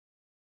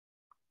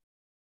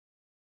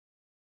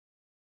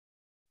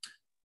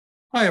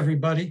Hi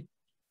everybody,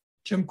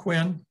 Jim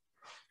Quinn,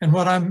 and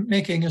what I'm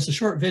making is a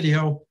short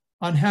video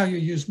on how you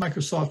use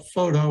Microsoft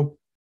Photo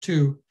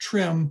to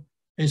trim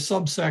a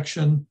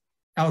subsection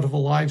out of a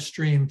live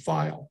stream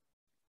file.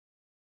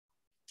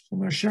 I'm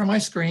going to share my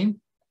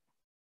screen.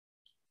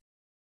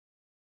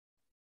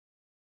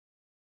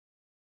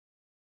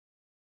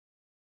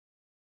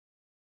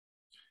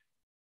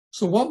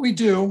 So what we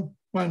do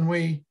when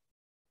we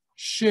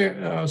share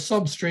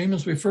substream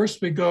is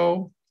we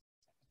go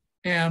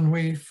and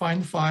we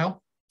find the file.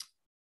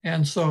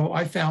 And so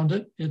I found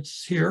it,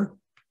 it's here.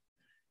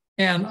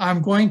 And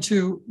I'm going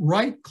to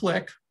right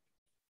click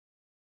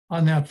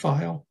on that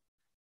file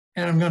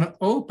and I'm going to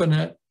open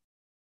it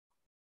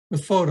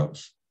with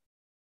Photos.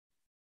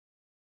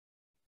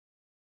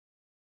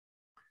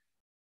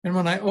 And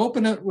when I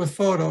open it with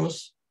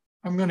Photos,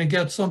 I'm going to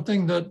get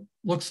something that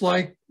looks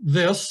like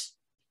this.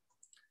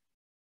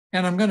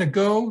 And I'm going to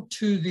go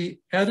to the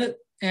Edit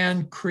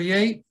and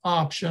Create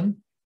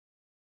option.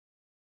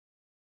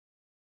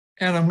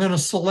 And I'm going to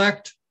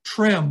select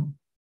Trim.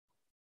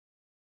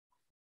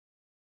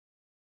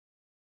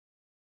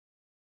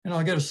 And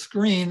I'll get a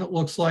screen that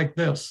looks like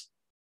this.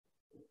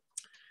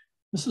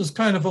 This is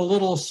kind of a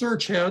little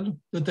search head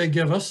that they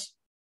give us.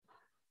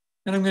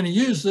 And I'm going to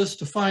use this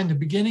to find the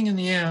beginning and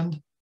the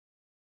end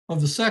of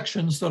the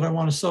sections that I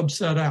want to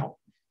subset out.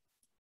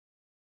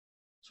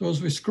 So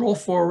as we scroll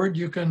forward,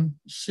 you can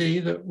see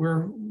that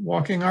we're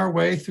walking our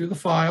way through the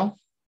file.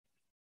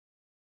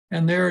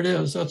 And there it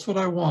is. That's what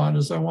I want,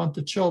 is I want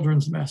the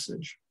children's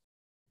message.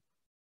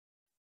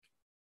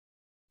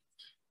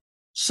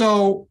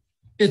 So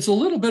it's a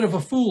little bit of a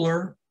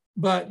fooler,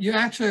 but you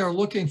actually are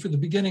looking for the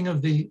beginning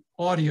of the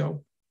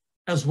audio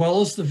as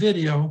well as the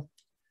video.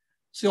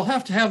 So you'll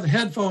have to have the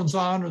headphones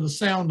on or the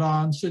sound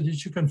on so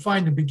that you can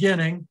find the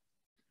beginning,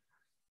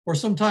 or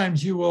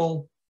sometimes you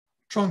will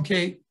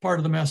truncate part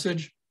of the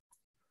message,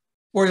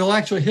 or you'll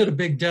actually hit a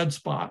big dead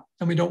spot,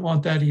 and we don't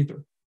want that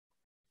either.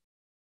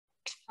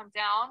 Come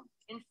down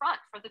in front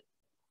for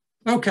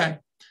the... Okay,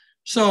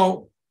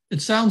 so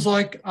it sounds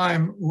like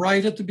I'm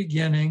right at the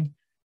beginning,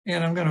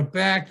 and I'm going to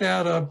back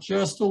that up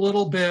just a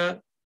little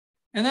bit.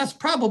 And that's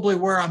probably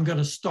where I'm going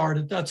to start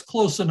it. That's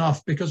close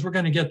enough because we're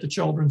going to get the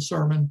children's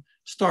sermon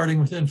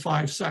starting within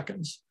 5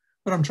 seconds.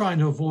 What I'm trying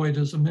to avoid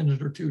is a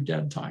minute or two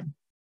dead time.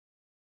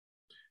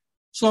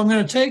 So I'm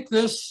going to take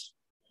this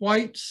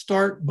white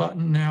start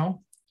button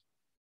now,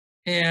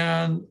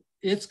 and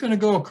it's going to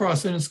go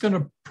across, and it's going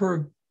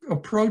to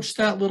approach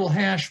that little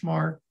hash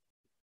mark,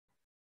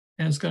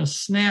 and it's going to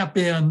snap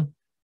in,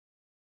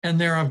 and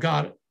there I've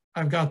got it.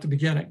 I've got the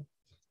beginning.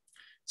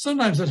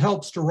 Sometimes it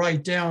helps to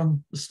write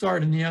down the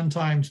start and the end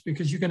times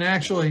because you can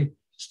actually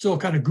still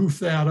kind of goof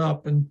that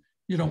up, and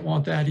you don't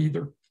want that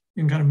either.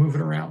 You can kind of move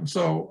it around.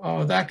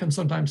 So that can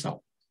sometimes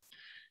help.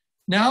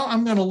 Now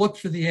I'm going to look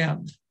for the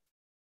end.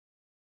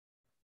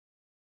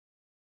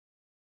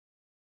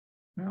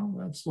 Well,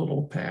 that's a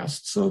little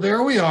past. So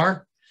there we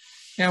are.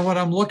 And what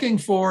I'm looking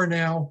for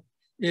now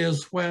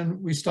is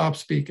when we stop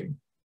speaking.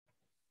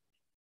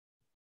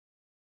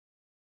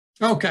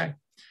 Okay,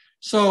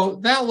 so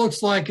that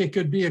looks like it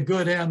could be a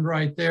good end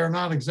right there.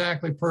 Not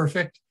exactly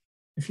perfect.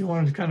 If you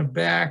wanted to kind of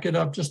back it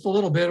up just a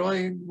little bit, well,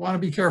 you want to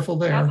be careful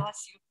there. God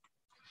bless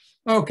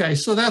you. Okay,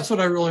 so that's what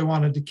I really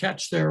wanted to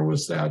catch there,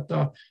 was that,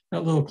 that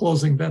little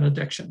closing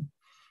benediction.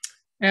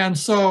 And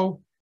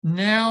so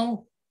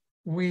now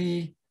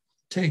we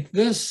take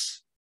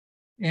this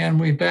and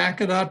we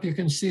back it up. You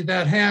can see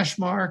that hash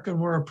mark, and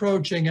we're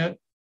approaching it.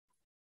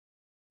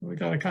 We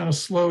got to kind of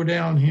slow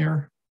down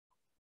here.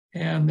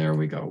 And there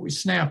we go. We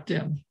snapped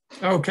in.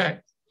 Okay.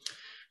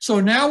 So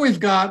now we've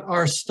got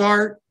our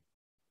start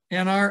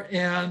and our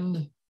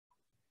end,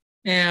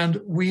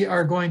 and we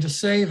are going to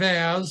save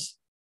as.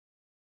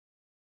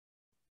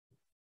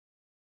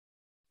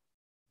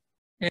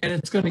 And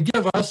it's going to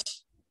give us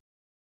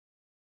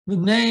the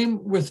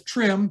name with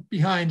trim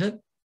behind it.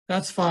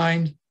 That's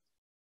fine.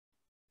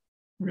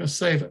 I'm going to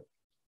save it.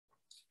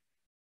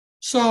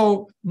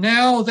 So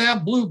now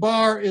that blue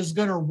bar is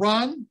going to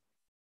run,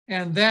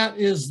 and that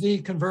is the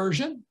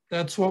conversion.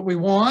 That's what we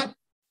want.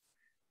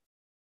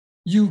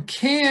 You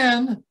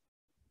can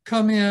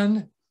come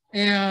in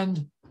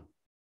and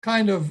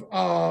kind of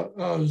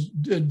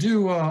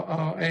do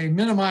a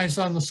minimize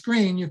on the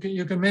screen.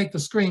 You can make the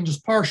screen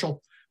just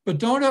partial, but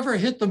don't ever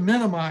hit the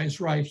minimize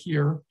right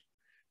here,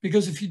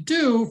 because if you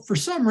do, for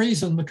some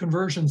reason, the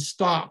conversion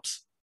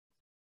stops.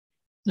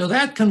 Now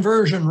that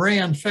conversion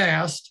ran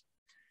fast,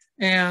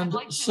 and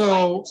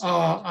so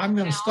I'm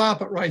going to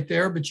stop it right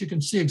there, but you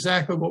can see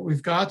exactly what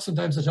we've got.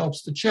 Sometimes it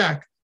helps to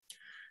check.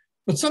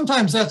 But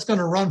sometimes that's going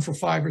to run for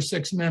 5 or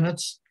 6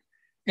 minutes.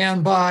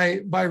 And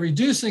by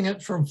reducing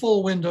it from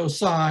full window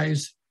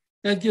size,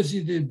 that gives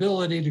you the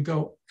ability to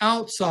go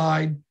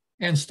outside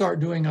and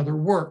start doing other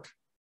work.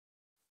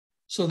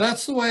 So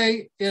that's the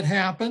way it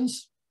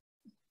happens.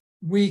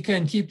 We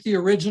can keep the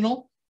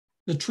original.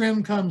 The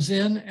trim comes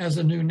in as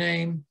a new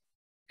name,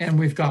 and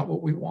we've got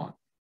what we want.